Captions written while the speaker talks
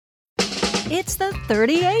It's the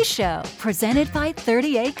 30A Show, presented by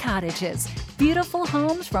 30A Cottages. Beautiful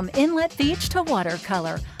homes from inlet beach to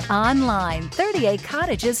watercolor. Online,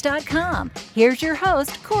 30acottages.com. Here's your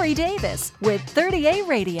host, Corey Davis, with 30A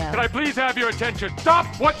Radio. Can I please have your attention? Stop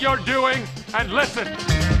what you're doing and listen.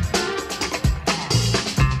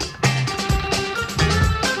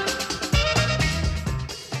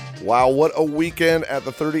 Wow, what a weekend at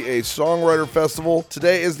the 30A Songwriter Festival.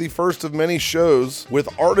 Today is the first of many shows with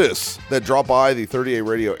artists that drop by the 30A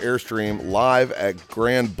Radio Airstream live at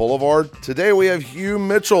Grand Boulevard. Today we have Hugh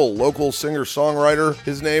Mitchell, local singer-songwriter.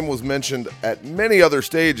 His name was mentioned at many other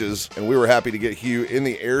stages, and we were happy to get Hugh in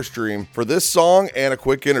the Airstream for this song and a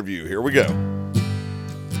quick interview. Here we go.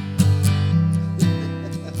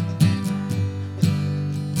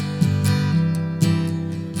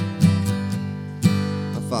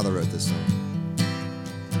 Father wrote this song.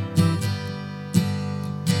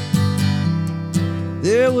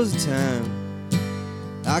 There was a time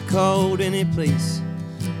I called any place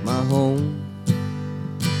my home.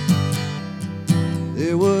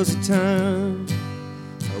 There was a time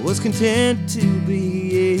I was content to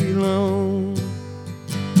be alone.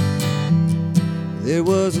 There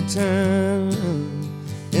was a time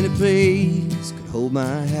any place could hold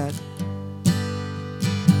my hat.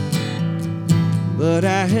 But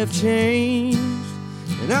I have changed,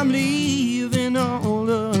 and I'm leaving all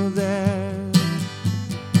of that.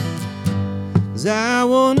 'Cause I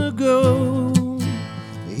wanna go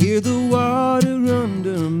hear the water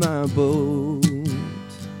under my boat.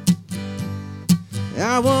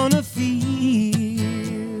 I wanna feel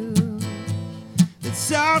that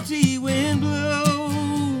salty wind blow.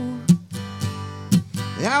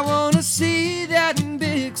 I wanna see that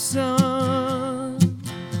big sun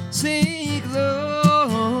sink low.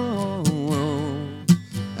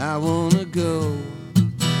 I wanna go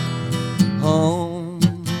home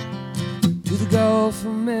to the Gulf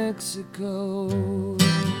of Mexico.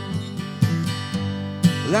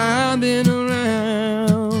 Well, I've been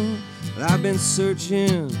around, I've been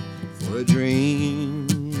searching for a dream,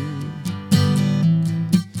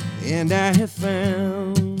 and I have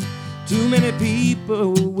found too many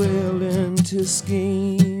people willing to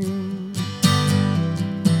scheme.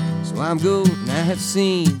 So I'm going, I have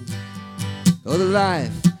seen, oh, the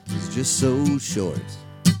life is just so short.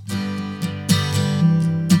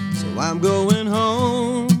 So I'm going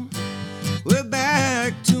home, we're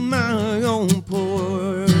back to my own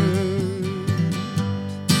port.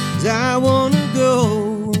 'Cause I wanna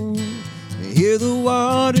go and hear the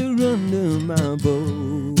water under my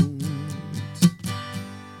boat.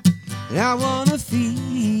 And I wanna feel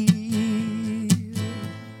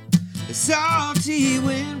the salty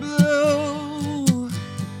wind blow.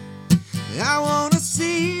 I wanna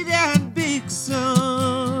see that big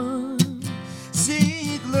sun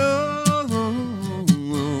sink low.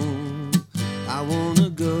 I wanna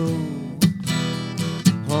go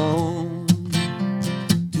home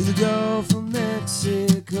to the Gulf of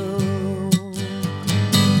Mexico.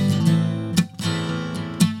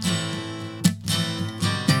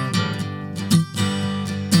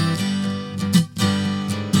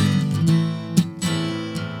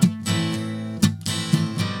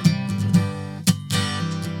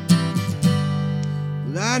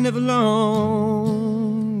 I never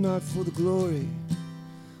long, not for the glory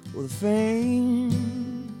or the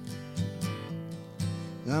fame.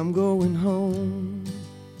 I'm going home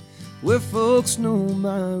where folks know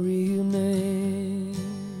my real name.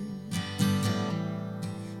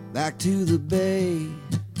 Back to the bay,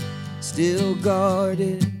 still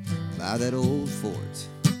guarded by that old fort,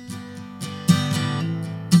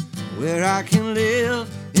 where I can live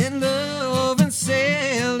in love and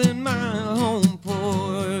sail in my home port.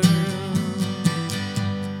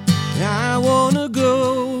 I wanna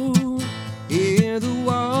go hear the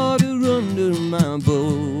water under my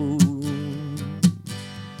boat.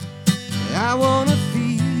 I wanna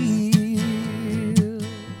feel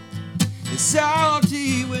the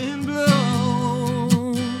salty wind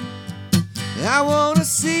blow. I wanna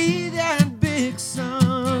see that big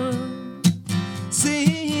sun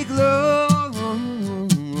sink low.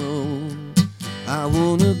 I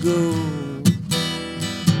wanna go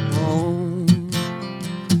home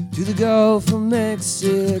to the Gulf of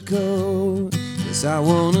Mexico. Yes, I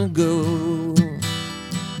wanna go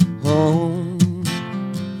home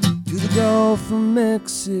to the Gulf of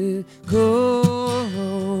Mexico.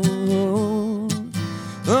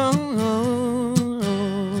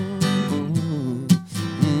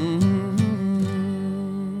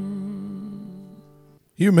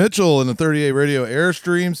 Hugh Mitchell in the 30A Radio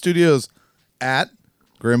Airstream studios at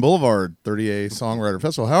Grand Boulevard 30A Songwriter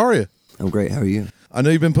Festival. How are you? I'm great. How are you? I know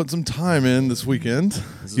you've been putting some time in this weekend.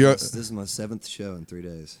 This is my 7th show in 3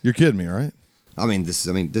 days. You're kidding me, right? This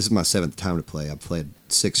is my 7th time to play. I've played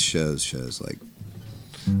 6 shows. Like,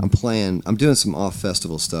 I'm doing some off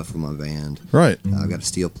festival stuff with my band. Right. I've got a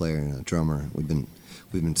steel player and a drummer. We've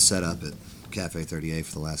been set up at Cafe 38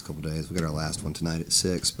 for the last couple of days. We got our last one tonight at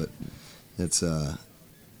 6, but it's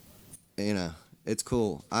it's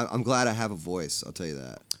cool. I'm glad I have a voice. I'll tell you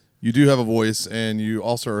that. You do have a voice, and you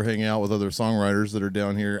also are hanging out with other songwriters that are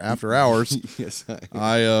down here after hours. Yes,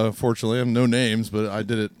 I fortunately have no names, but I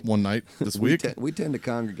did it one night this week. We tend to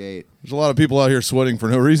congregate. There's a lot of people out here sweating for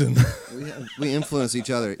no reason. We influence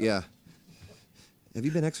each other. Yeah. Have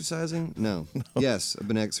you been exercising? No. Yes, I've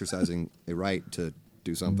been exercising a right to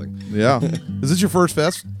do something. Yeah. Is this your first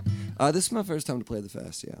fest? This is my first time to play the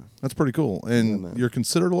fest. Yeah. That's pretty cool. And man. you're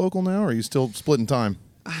considered local now, or are you still splitting time?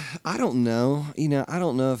 I don't know. I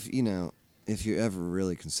don't know if you're ever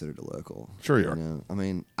really considered a local. Sure you are. I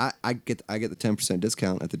mean, I get the 10%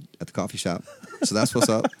 discount at the coffee shop, so that's what's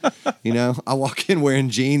up. I walk in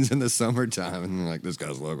wearing jeans in the summertime, and I'm like, this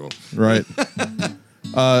guy's local. Right.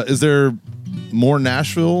 Is there more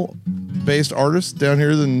Nashville-based artists down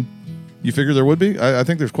here than you figured there would be? I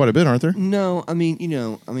think there's quite a bit, aren't there? No, I mean,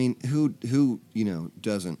 who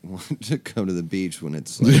doesn't want to come to the beach when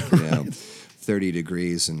it's like 30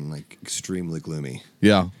 degrees and like extremely gloomy?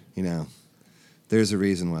 Yeah. There's a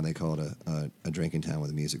reason why they call it a drinking town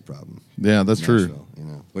with a music problem. Yeah, that's true.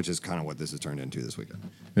 Nashville, which is kind of what this has turned into this weekend.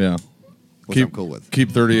 Yeah. Which I'm cool with.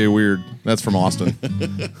 Keep 38 weird. That's from Austin.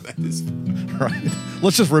 That is right.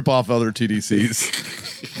 Let's just rip off other TDCs.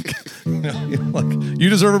 You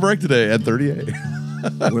deserve a break today at 38.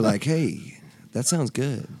 We're like, hey, that sounds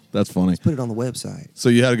good. That's funny. Let's put it on the website. So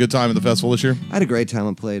you had a good time at the festival this year? I had a great time.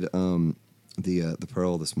 I played the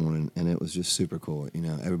Pearl this morning, and it was just super cool.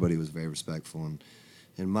 Everybody was very respectful, and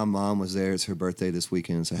my mom was there. It's her birthday this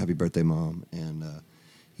weekend, so happy birthday, Mom. And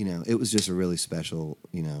it was just a really special.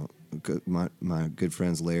 My good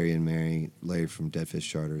friends Larry and Mary, Larry from Dead Fish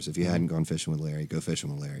Charters. If you hadn't gone fishing with Larry, go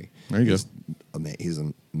fishing with Larry. There you go. He's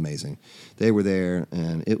amazing. They were there,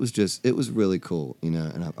 and it was really cool.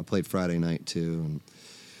 And I played Friday night too,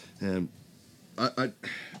 and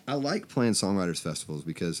I like playing songwriters festivals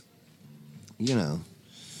because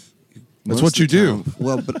that's what you do.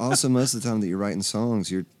 Well, but also most of the time that you're writing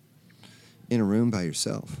songs, you're in a room by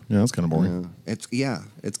yourself. Yeah, that's kind of boring. It's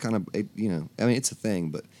kind of it's a thing,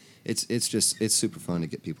 but it's super fun to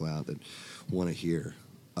get people out that want to hear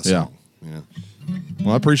a song. Yeah.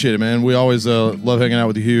 Well, I appreciate it, man. We always love hanging out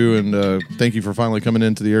with you, and thank you for finally coming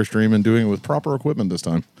into the Airstream and doing it with proper equipment this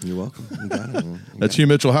time. You're welcome. You got it, man. That's Hugh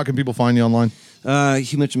Mitchell. How can people find you online?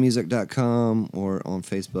 HughMitchellMusic.com or on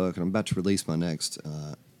Facebook. And I'm about to release my next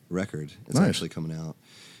record. It's nice. Actually coming out.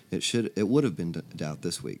 It would have been out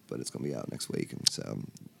this week, but it's going to be out next week. And so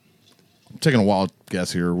I'm taking a wild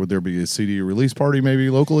guess here. Would there be a CD release party maybe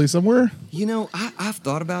locally somewhere? I've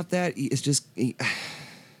thought about that. It's just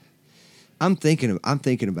I'm thinking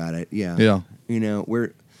about it. Yeah. Yeah.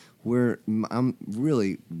 I'm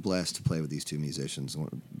really blessed to play with these two musicians.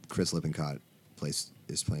 Chris Lippincott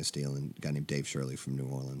is playing steel, and a guy named Dave Shirley from New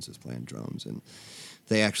Orleans is playing drums, and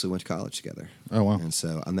they actually went to college together. Oh, wow. And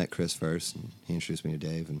so I met Chris first, and he introduced me to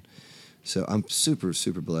Dave, and so I'm super,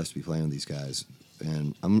 super blessed to be playing with these guys,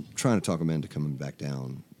 and I'm trying to talk them into coming back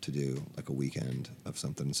down to do like a weekend of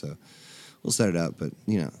something, so we'll set it up, but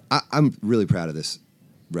I'm really proud of this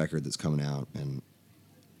record that's coming out, and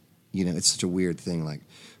it's such a weird thing, like,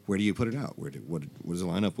 where do you put it out? What does it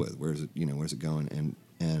line up with? Where's it going?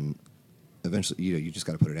 And eventually, you just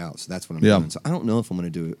got to put it out. So that's what I'm doing. So I don't know if I'm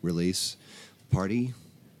going to do a release party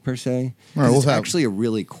per se. All right, it's actually a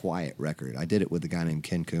really quiet record. I did it with a guy named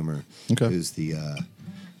Ken Coomer, who's the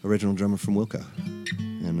original drummer from Wilco.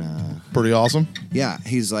 And pretty awesome. Yeah,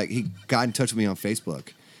 he got in touch with me on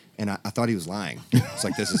Facebook, and I thought he was lying. It's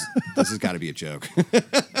like, this has got to be a joke.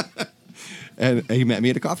 And he met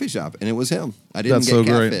me at a coffee shop, and it was him. I didn't get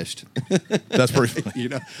catfished. That's pretty funny.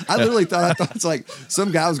 I literally thought it's like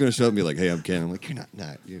some guy was going to show up and be like, "Hey, I'm Ken." I'm like, "You're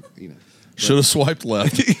not." Should have swiped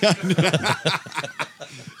left.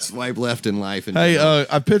 Swipe left in life. And hey,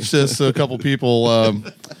 I pitched this to a couple people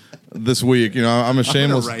this week. I'm a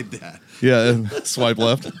shameless. I'm gonna write that. Yeah, swipe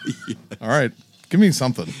left. Yeah. All right, give me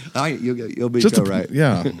something. All right, you'll be just right.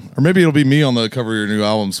 Yeah, or maybe it'll be me on the cover of your new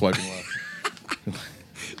album, swiping left.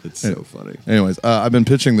 It's so funny. Anyways, I've been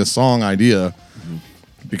pitching this song idea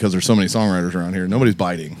because there's so many songwriters around here. Nobody's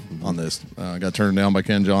biting on this. I got turned down by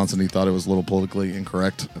Ken Johnson. He thought it was a little politically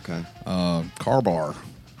incorrect. Okay. Car Bar.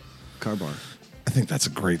 Car Bar. I think that's a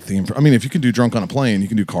great theme. I mean, if you can do Drunk on a Plane, you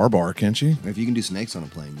can do Car Bar, can't you? If you can do snakes on a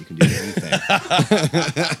plane, you can do anything.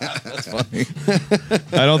 That's funny.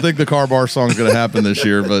 I don't think the Car Bar song's going to happen this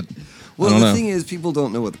year, but Well, I don't the know. thing is, people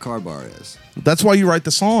don't know what the car bar is. That's why you write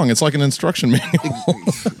the song. It's like an instruction manual.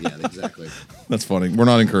 Yeah, exactly. That's funny. We're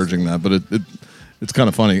not encouraging that, but it's kind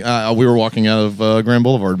of funny. We were walking out of Grand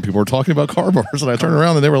Boulevard, and people were talking about car bars, and I turned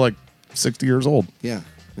around, and they were like 60 years old. Yeah,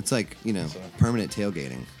 it's like, permanent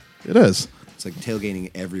tailgating. It is. It's like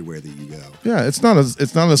tailgating everywhere that you go. Yeah, it's not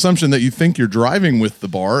an assumption that you think you're driving with the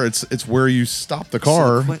bar. It's where you stop the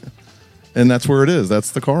car, So and that's where it is.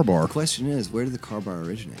 That's the car bar. the question is, where did the car bar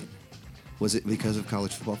originate? Was it because of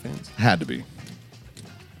college football fans? Had to be.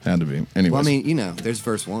 Anyways. Well, I mean, there's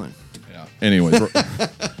verse 1. Yeah. Anyways,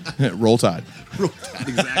 roll Tide.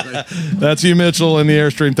 Exactly. That's you, Mitchell, in the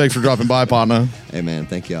Airstream. Thanks for dropping by, partner. Hey, man,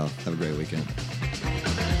 thank y'all. Have a great weekend.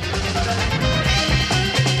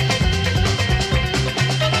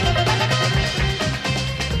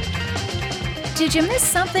 Did you miss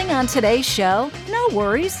something on today's show? No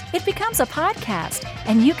worries. It becomes a podcast,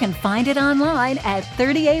 and you can find it online at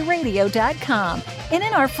 30aradio.com and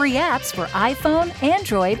in our free apps for iPhone,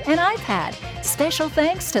 Android, and iPad. Special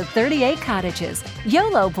thanks to 38 Cottages,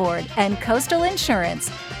 YOLO Board, and Coastal Insurance.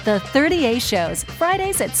 The 30A shows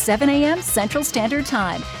Fridays at 7 a.m. Central Standard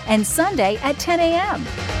Time and Sunday at 10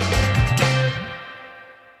 a.m.